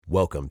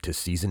Welcome to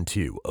Season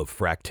 2 of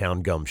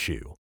Fracktown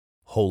Gumshoe,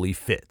 Holy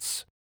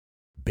Fits,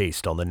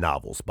 based on the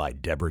novels by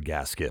Deborah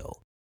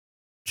Gaskill.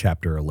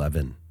 Chapter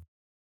 11.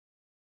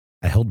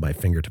 I held my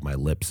finger to my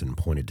lips and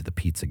pointed to the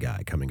pizza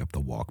guy coming up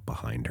the walk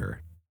behind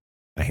her.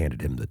 I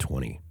handed him the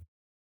 20.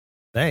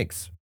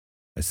 "Thanks,"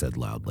 I said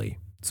loudly,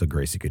 so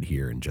Gracie could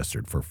hear and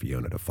gestured for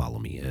Fiona to follow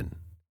me in.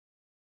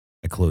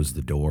 I closed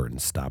the door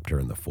and stopped her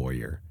in the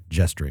foyer,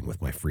 gesturing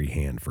with my free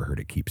hand for her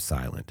to keep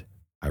silent.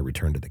 I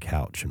returned to the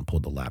couch and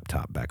pulled the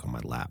laptop back on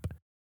my lap.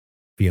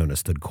 Fiona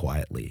stood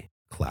quietly,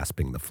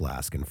 clasping the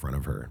flask in front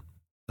of her,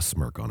 a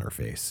smirk on her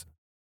face.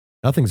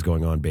 "Nothing's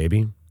going on,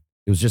 baby.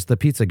 It was just the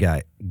pizza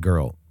guy,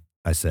 girl,"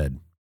 I said.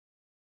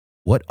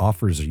 "What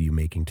offers are you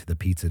making to the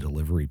pizza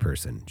delivery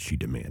person?" she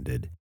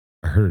demanded.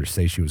 "I heard her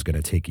say she was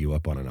going to take you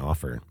up on an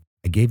offer.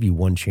 I gave you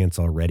one chance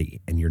already,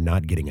 and you're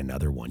not getting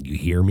another one. You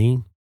hear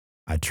me?"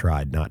 I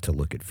tried not to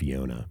look at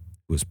Fiona,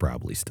 who was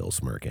probably still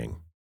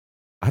smirking.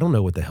 "I don't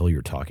know what the hell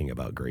you're talking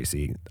about,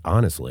 Gracie,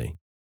 honestly."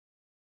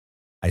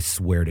 "I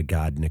swear to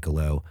God,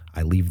 Niccolo,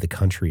 I leave the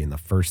country and the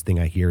first thing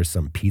I hear is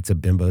some pizza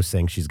bimbo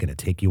saying she's going to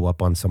take you up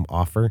on some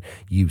offer.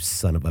 You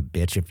son of a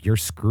bitch, if you're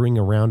screwing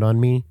around on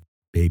me."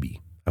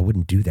 "Baby, I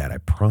wouldn't do that, I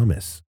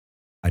promise."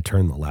 I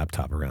turned the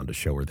laptop around to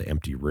show her the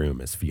empty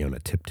room as Fiona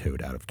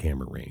tiptoed out of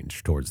camera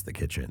range towards the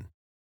kitchen.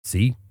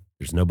 "See?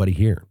 There's nobody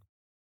here."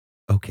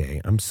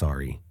 "Okay, I'm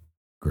sorry."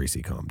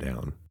 Gracie calmed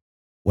down.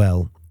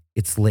 "Well,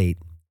 it's late,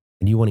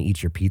 and you want to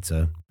eat your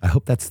pizza. I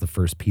hope that's the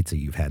first pizza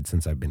you've had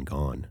since I've been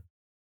gone.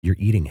 You're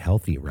eating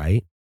healthy,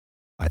 right?"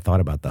 I thought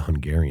about the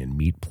Hungarian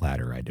meat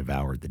platter I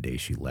devoured the day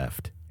she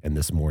left, and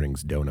this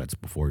morning's donuts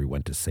before we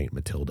went to St.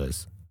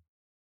 Matilda's.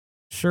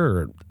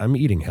 "Sure, I'm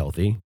eating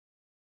healthy."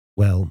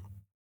 "Well,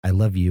 I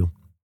love you.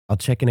 I'll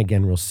check in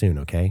again real soon,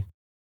 okay?"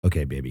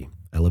 "Okay, baby.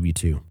 I love you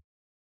too."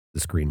 The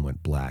screen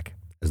went black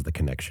as the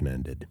connection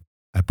ended.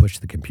 I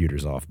pushed the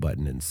computer's off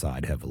button and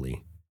sighed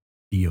heavily.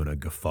 Fiona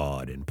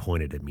guffawed and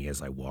pointed at me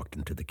as I walked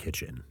into the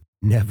kitchen.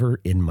 Never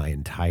in my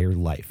entire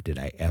life did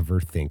I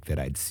ever think that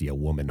I'd see a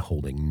woman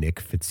holding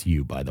Nick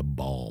Fitzhugh by the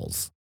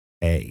balls.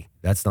 "Hey,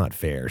 that's not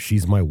fair.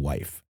 She's my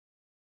wife."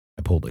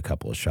 I pulled a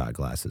couple of shot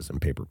glasses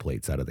and paper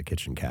plates out of the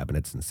kitchen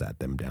cabinets and sat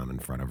them down in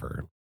front of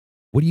her.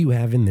 "What do you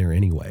have in there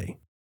anyway?"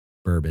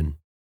 "Bourbon.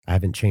 I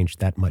haven't changed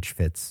that much,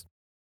 Fitz."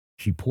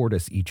 She poured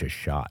us each a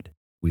shot.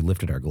 We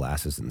lifted our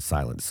glasses in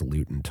silent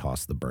salute and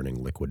tossed the burning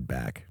liquid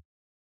back.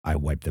 I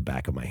wiped the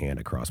back of my hand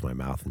across my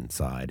mouth and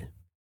sighed.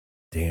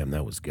 "Damn,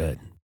 that was good."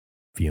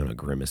 Fiona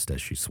grimaced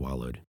as she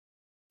swallowed.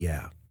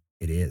 "Yeah,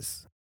 it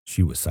is."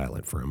 She was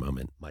silent for a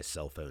moment. My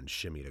cell phone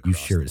shimmied across. "You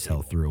sure as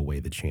hell threw away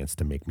the chance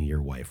to make me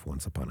your wife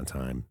once upon a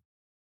time."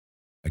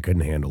 "I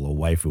couldn't handle a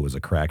wife who was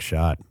a crack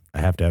shot. I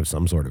have to have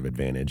some sort of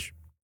advantage."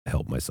 I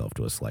helped myself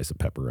to a slice of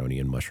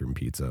pepperoni and mushroom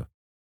pizza.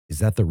 "Is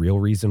that the real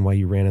reason why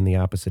you ran in the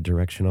opposite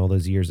direction all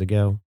those years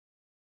ago?"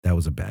 "That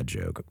was a bad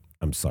joke.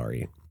 I'm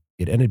sorry.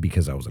 It ended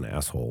because I was an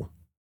asshole.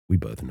 We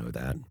both know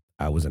that.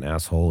 I was an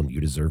asshole and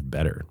you deserve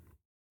better.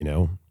 You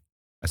know,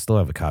 I still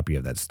have a copy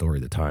of that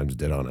story the Times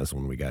did on us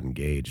when we got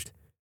engaged."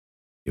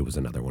 It was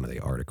another one of the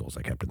articles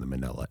I kept in the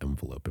manila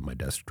envelope in my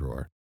desk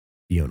drawer.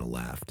 Fiona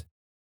laughed.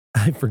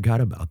 "I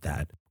forgot about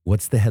that.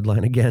 What's the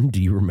headline again?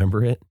 Do you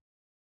remember it?"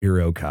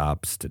 "Hero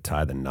cops to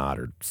tie the knot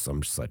or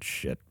some such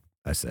shit,"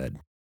 I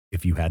said.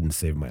 "If you hadn't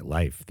saved my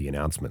life, the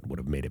announcement would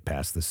have made it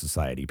past the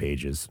society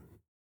pages."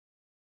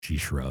 She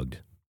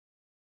shrugged.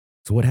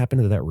 "So what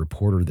happened to that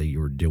reporter that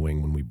you were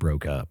doing when we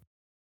broke up?"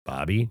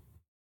 "Bobby?"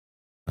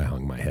 I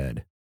hung my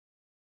head.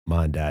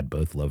 Ma and Dad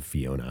both loved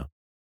Fiona,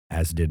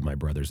 as did my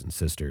brothers and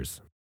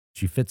sisters.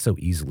 She fit so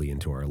easily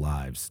into our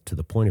lives, to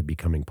the point of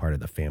becoming part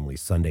of the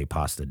family's Sunday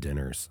pasta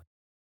dinners.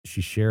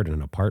 She shared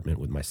an apartment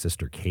with my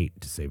sister Kate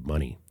to save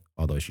money,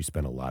 although she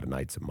spent a lot of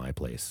nights at my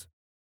place.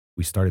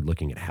 We started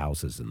looking at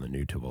houses in the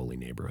new Tivoli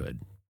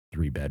neighborhood.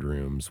 3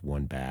 bedrooms,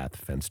 1 bath,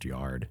 fenced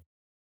yard.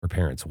 Her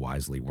parents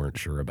wisely weren't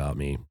sure about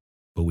me,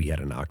 but we had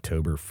an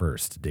October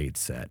 1st date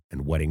set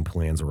and wedding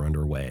plans were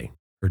underway.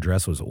 Her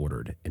dress was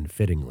ordered, and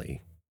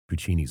fittingly,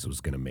 Puccini's was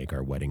going to make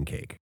our wedding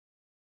cake.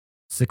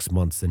 6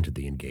 months into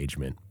the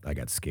engagement, I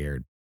got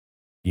scared.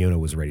 Fiona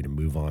was ready to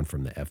move on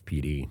from the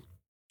FPD.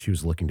 She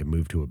was looking to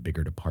move to a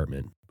bigger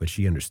department, but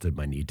she understood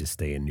my need to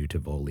stay in New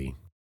Tivoli.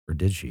 Or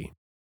did she?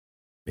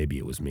 Maybe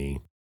it was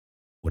me.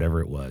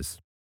 Whatever it was,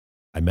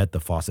 I met the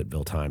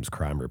Fawcettville Times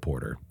crime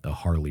reporter, a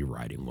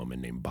Harley-riding woman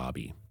named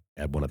Bobby,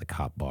 at one of the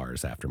cop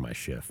bars after my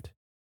shift.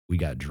 We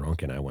got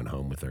drunk and I went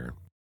home with her.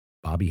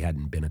 Bobby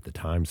hadn't been at the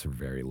Times for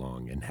very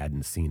long and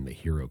hadn't seen the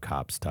hero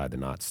cops tie the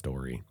knot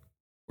story.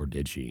 Or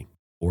did she?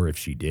 Or if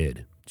she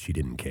did, she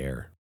didn't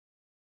care.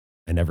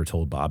 I never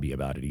told Bobby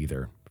about it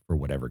either, for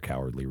whatever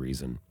cowardly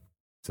reason.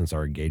 Since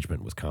our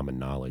engagement was common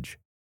knowledge,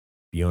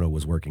 Fiona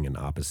was working an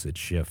opposite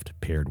shift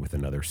paired with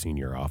another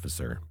senior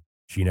officer.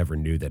 She never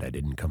knew that I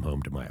didn't come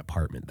home to my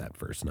apartment that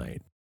first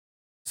night.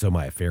 So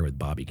my affair with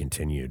Bobby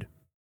continued.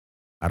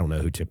 I don't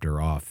know who tipped her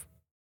off,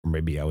 or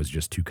maybe I was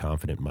just too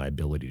confident in my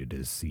ability to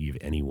deceive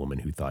any woman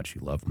who thought she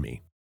loved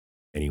me.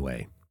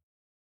 Anyway,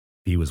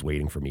 he was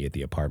waiting for me at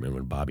the apartment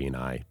when Bobby and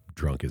I,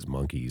 drunk as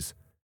monkeys,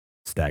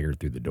 Staggered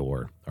through the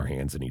door, our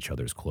hands in each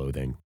other's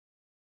clothing.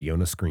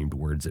 Fiona screamed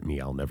words at me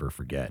I'll never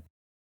forget.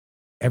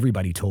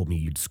 Everybody told me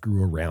you'd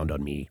screw around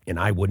on me, and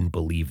I wouldn't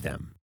believe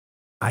them.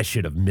 I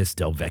should have missed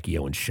Del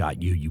Vecchio and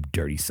shot you, you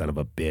dirty son of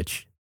a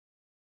bitch.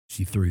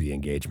 She threw the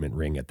engagement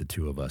ring at the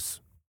two of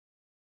us.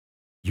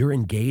 You're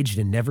engaged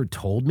and never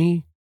told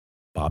me?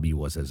 Bobby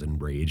was as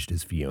enraged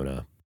as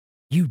Fiona.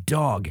 You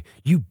dog!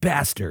 You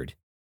bastard!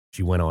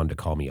 She went on to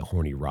call me a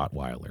horny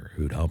Rottweiler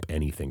who'd hump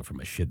anything from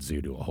a Shih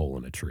Tzu to a hole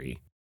in a tree.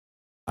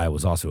 I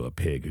was also a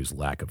pig whose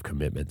lack of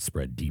commitment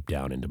spread deep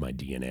down into my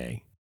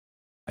DNA.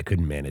 I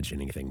couldn't manage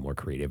anything more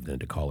creative than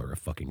to call her a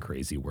fucking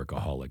crazy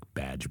workaholic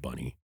badge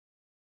bunny.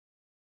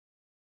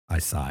 I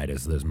sighed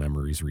as those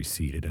memories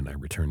receded and I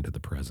returned to the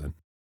present.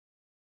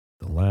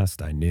 The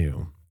last I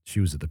knew, she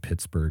was at the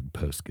Pittsburgh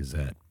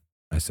Post-Gazette,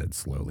 I said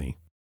slowly.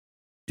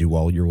 Do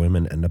all your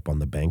women end up on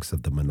the banks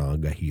of the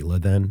Monongahela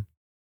then?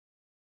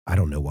 I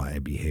don't know why I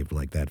behaved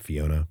like that,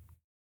 Fiona.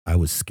 I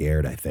was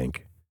scared, I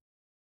think.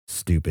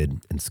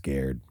 Stupid and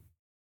scared.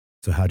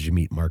 So how'd you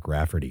meet Mark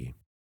Rafferty?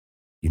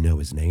 You know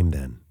his name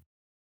then.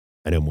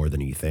 I know more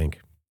than you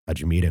think. How'd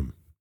you meet him?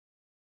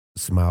 A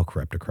smile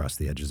crept across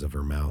the edges of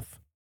her mouth.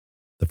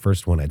 The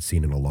first one I'd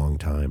seen in a long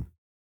time.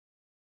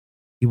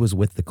 He was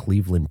with the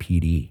Cleveland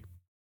PD.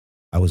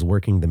 I was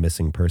working the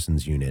missing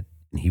persons unit,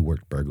 and he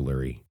worked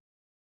burglary.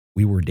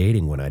 We were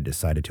dating when I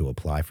decided to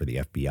apply for the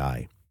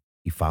FBI.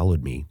 He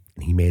followed me,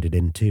 and he made it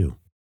in too.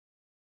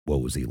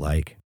 What was he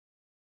like?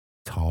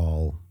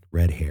 Tall,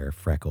 red hair,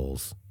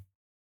 freckles,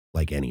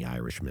 like any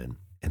Irishman,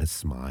 and a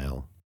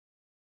smile.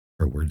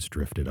 Her words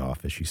drifted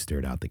off as she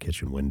stared out the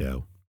kitchen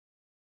window.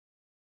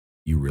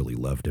 You really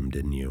loved him,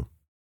 didn't you?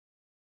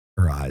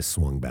 Her eyes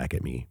swung back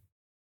at me.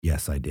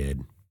 Yes, I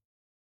did.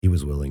 He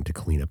was willing to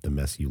clean up the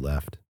mess you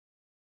left.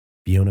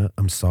 Fiona,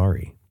 I'm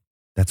sorry.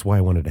 That's why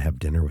I wanted to have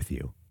dinner with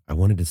you. I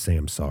wanted to say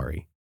I'm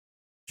sorry.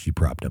 She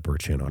propped up her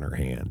chin on her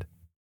hand.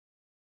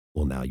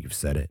 Well, now you've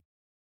said it.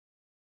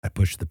 I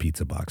pushed the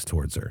pizza box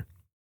towards her.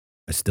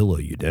 I still owe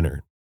you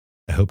dinner.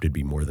 I hoped it'd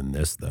be more than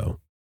this, though.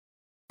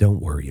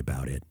 Don't worry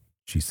about it,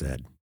 she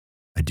said.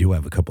 I do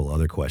have a couple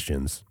other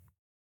questions.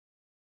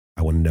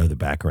 I want to know the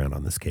background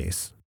on this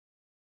case.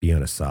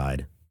 Fiona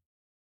sighed.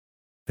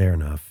 Fair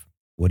enough.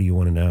 What do you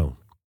want to know?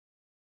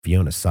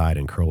 Fiona sighed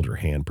and curled her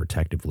hand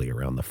protectively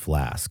around the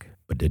flask,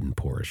 but didn't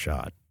pour a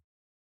shot.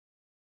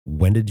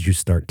 When did you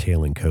start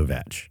tailing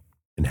Kovach,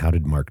 and how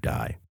did Mark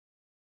die?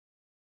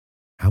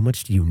 How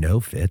much do you know,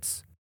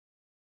 Fitz?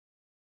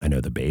 I know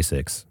the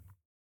basics.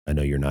 I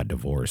know you're not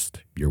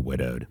divorced, you're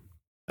widowed.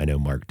 I know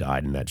Mark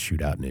died in that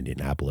shootout in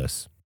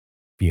Indianapolis.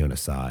 Fiona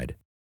sighed.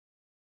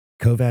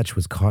 Kovach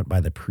was caught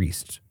by the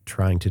priest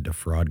trying to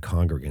defraud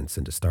congregants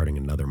into starting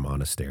another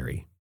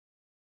monastery.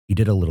 He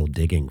did a little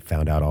digging,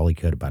 found out all he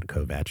could about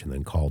Kovach, and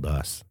then called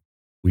us.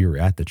 We were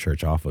at the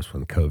church office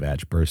when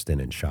Kovach burst in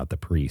and shot the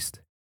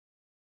priest.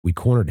 We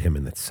cornered him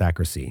in the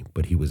sacristy,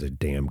 but he was a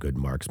damn good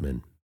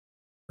marksman.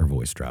 Her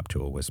voice dropped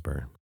to a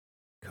whisper.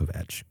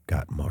 Kovach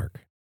got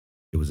Mark.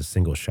 It was a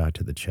single shot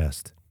to the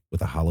chest,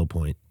 with a hollow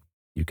point.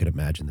 You could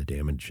imagine the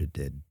damage it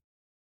did.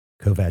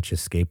 Kovach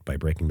escaped by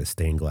breaking the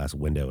stained glass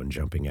window and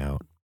jumping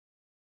out.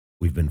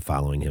 We've been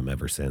following him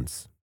ever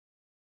since.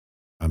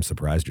 I'm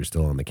surprised you're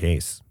still on the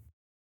case.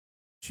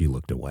 She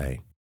looked away.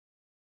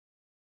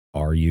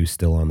 Are you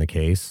still on the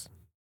case?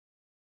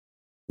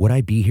 Would I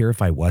be here if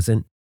I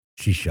wasn't?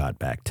 She shot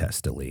back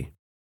testily.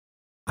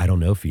 I don't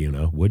know,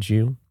 Fiona, would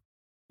you?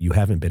 You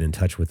haven't been in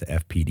touch with the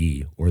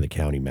FPD or the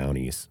county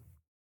Mounties.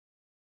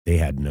 They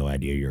had no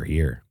idea you're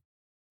here.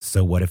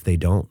 So what if they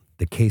don't?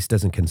 The case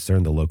doesn't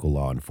concern the local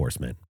law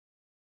enforcement.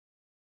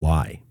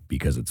 Why?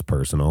 Because it's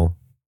personal?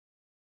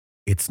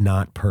 It's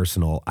not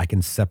personal. I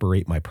can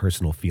separate my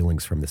personal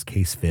feelings from this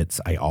case,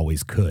 Fitz. I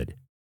always could.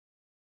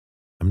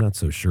 I'm not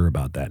so sure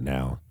about that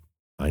now.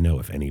 I know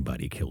if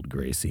anybody killed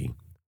Gracie.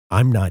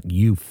 I'm not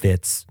you,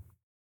 Fitz.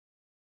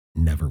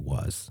 Never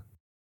was.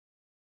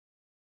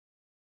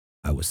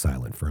 I was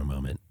silent for a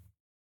moment.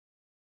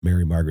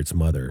 Mary Margaret's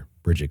mother,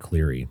 Bridget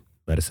Cleary,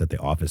 met us at the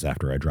office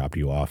after I dropped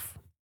you off.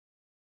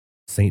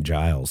 St.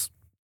 Giles,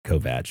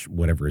 Kovach,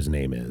 whatever his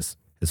name is,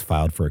 has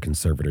filed for a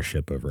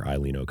conservatorship over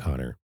Eileen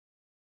O'Connor.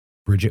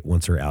 Bridget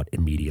wants her out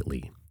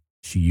immediately.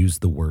 She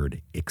used the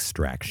word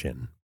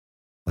extraction.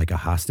 Like a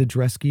hostage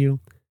rescue?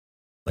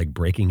 Like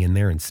breaking in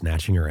there and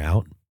snatching her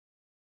out?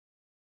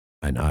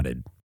 I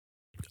nodded.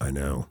 I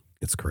know,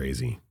 it's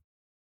crazy.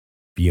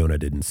 Fiona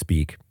didn't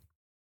speak.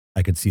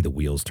 I could see the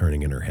wheels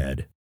turning in her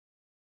head.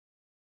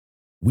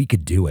 We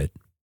could do it,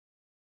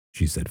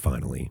 she said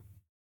finally.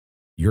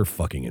 You're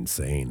fucking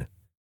insane.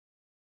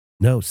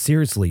 No,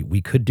 seriously,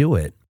 we could do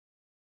it.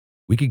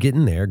 We could get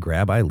in there,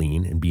 grab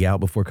Eileen, and be out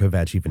before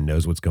Kovach even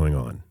knows what's going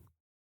on.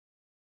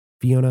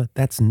 Fiona,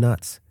 that's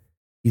nuts.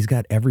 He's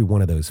got every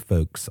one of those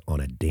folks on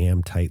a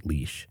damn tight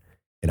leash.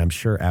 And I'm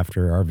sure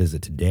after our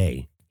visit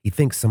today, he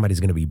thinks somebody's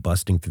going to be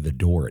busting through the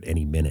door at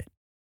any minute.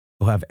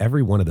 He'll have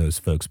every one of those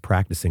folks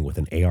practicing with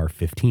an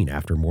AR-15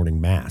 after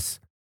morning mass.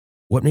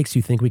 What makes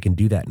you think we can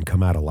do that and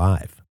come out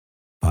alive?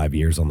 5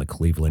 years on the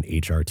Cleveland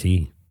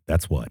HRT.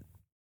 That's what?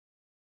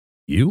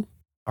 You?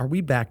 Are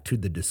we back to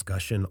the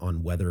discussion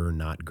on whether or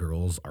not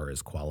girls are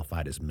as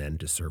qualified as men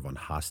to serve on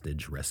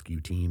hostage rescue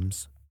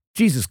teams?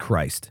 Jesus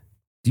Christ.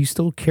 Do you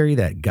still carry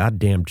that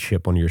goddamn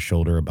chip on your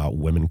shoulder about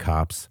women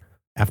cops?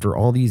 After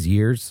all these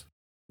years,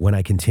 when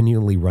I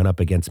continually run up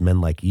against men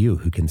like you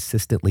who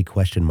consistently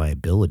question my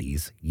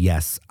abilities,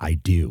 yes, I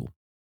do.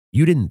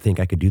 You didn't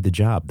think I could do the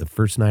job the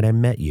first night I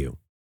met you.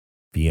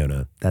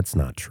 Fiona, that's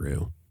not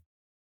true.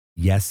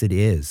 Yes, it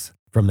is.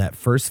 From that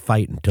first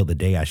fight until the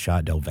day I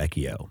shot Del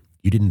Vecchio,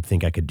 you didn't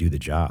think I could do the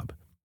job.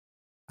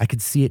 I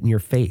could see it in your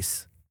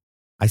face.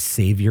 I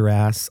save your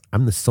ass.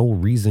 I'm the sole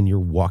reason you're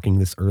walking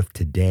this earth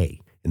today.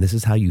 And this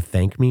is how you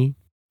thank me?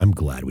 I'm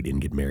glad we didn't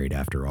get married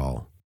after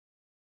all.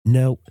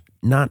 No,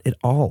 not at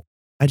all.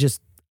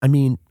 I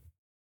mean,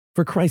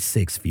 for Christ's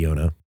sakes,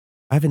 Fiona,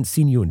 I haven't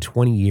seen you in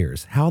 20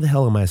 years. How the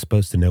hell am I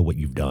supposed to know what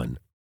you've done?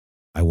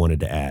 I wanted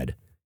to add,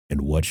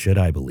 and what should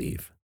I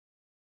believe?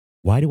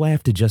 Why do I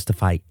have to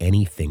justify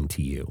anything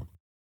to you?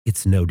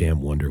 It's no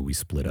damn wonder we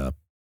split up.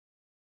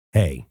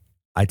 Hey,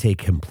 I take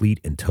complete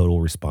and total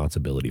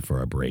responsibility for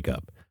our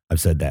breakup. I've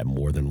said that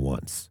more than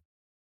once.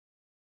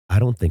 I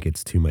don't think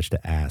it's too much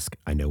to ask.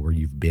 I know where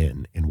you've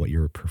been and what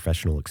your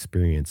professional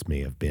experience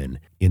may have been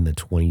in the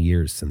 20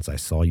 years since I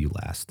saw you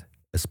last,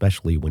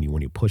 especially when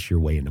you push your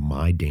way into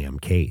my damn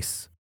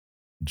case.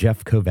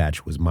 Jeff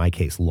Kovach was my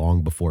case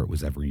long before it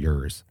was ever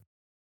yours.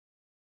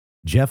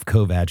 Jeff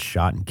Kovach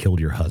shot and killed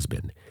your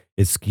husband.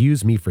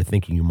 Excuse me for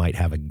thinking you might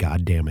have a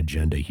goddamn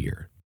agenda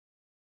here.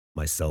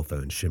 My cell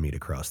phone shimmied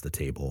across the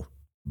table,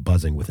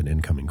 buzzing with an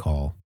incoming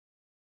call.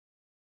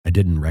 I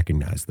didn't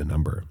recognize the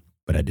number,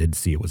 but I did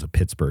see it was a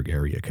Pittsburgh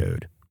area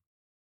code.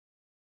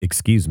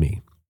 Excuse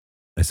me,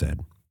 I said,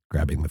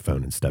 grabbing the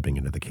phone and stepping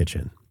into the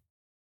kitchen.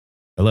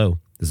 Hello,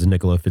 this is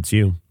Nicola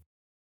Fitzhugh.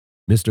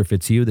 Mr.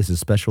 Fitzhugh, this is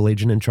Special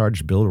Agent in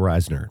Charge Bill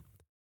Reisner.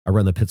 I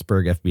run the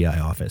Pittsburgh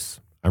FBI office.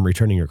 I'm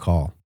returning your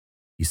call.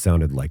 He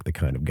sounded like the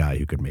kind of guy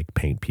who could make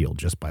paint peel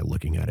just by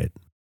looking at it.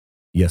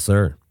 Yes,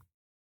 sir.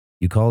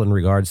 You call in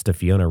regards to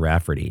Fiona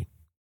Rafferty?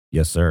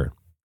 Yes, sir.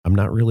 I'm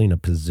not really in a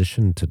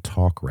position to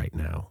talk right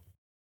now.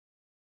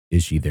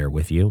 Is she there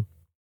with you?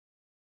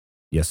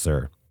 Yes,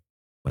 sir.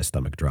 My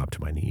stomach dropped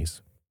to my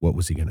knees. What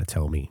was he going to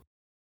tell me?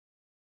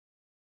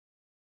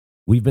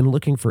 We've been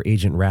looking for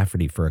Agent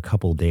Rafferty for a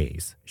couple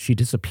days. She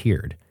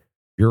disappeared.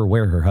 You're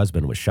aware her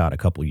husband was shot a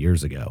couple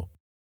years ago.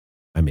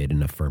 I made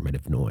an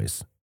affirmative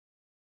noise.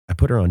 I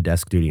put her on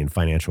desk duty in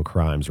financial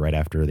crimes right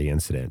after the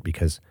incident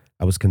because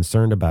I was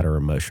concerned about her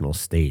emotional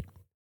state.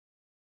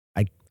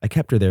 I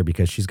kept her there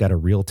because she's got a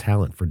real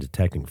talent for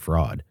detecting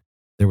fraud.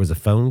 There was a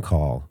phone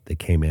call that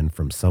came in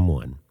from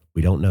someone,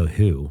 we don't know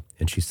who,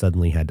 and she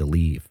suddenly had to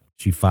leave.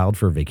 She filed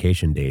for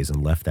vacation days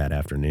and left that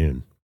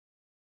afternoon.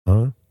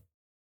 Huh?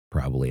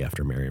 Probably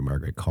after Mary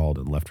Margaret called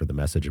and left her the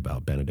message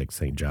about Benedict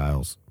St.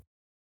 Giles.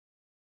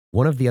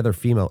 One of the other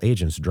female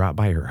agents dropped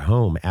by her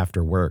home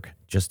after work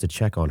just to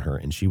check on her,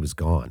 and she was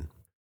gone.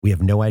 We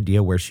have no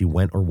idea where she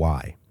went or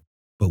why,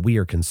 but we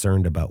are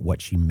concerned about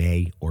what she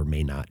may or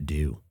may not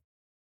do.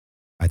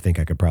 I think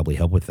I could probably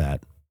help with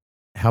that.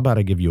 How about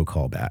I give you a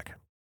call back?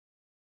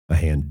 A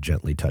hand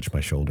gently touched my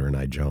shoulder and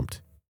I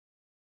jumped.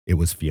 It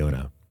was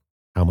Fiona.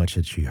 How much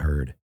had she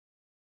heard?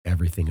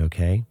 Everything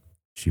okay?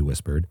 She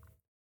whispered.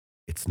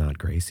 It's not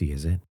Gracie,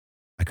 is it?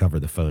 I covered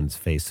the phone's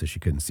face so she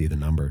couldn't see the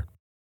number.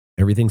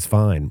 Everything's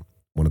fine.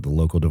 One of the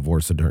local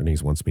divorce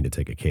attorneys wants me to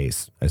take a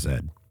case, I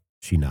said.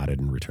 She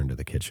nodded and returned to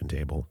the kitchen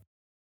table.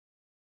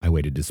 I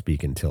waited to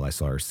speak until I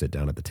saw her sit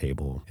down at the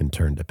table and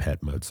turned to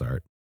pet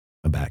Mozart.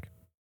 I'm back,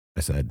 I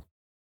said.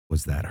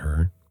 Was that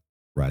her?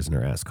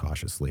 Reisner asked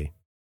cautiously.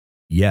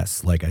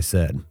 Yes, like I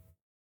said.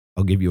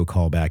 I'll give you a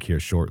call back here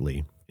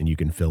shortly, and you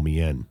can fill me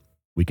in.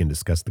 We can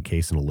discuss the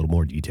case in a little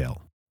more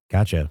detail.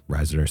 Gotcha,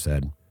 Reisner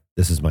said.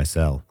 This is my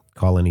cell.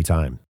 Call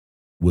anytime.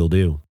 Will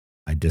do.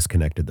 I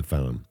disconnected the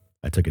phone.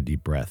 I took a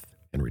deep breath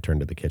and returned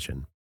to the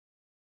kitchen.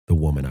 The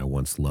woman I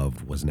once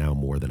loved was now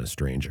more than a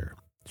stranger.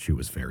 She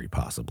was very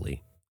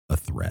possibly a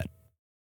threat.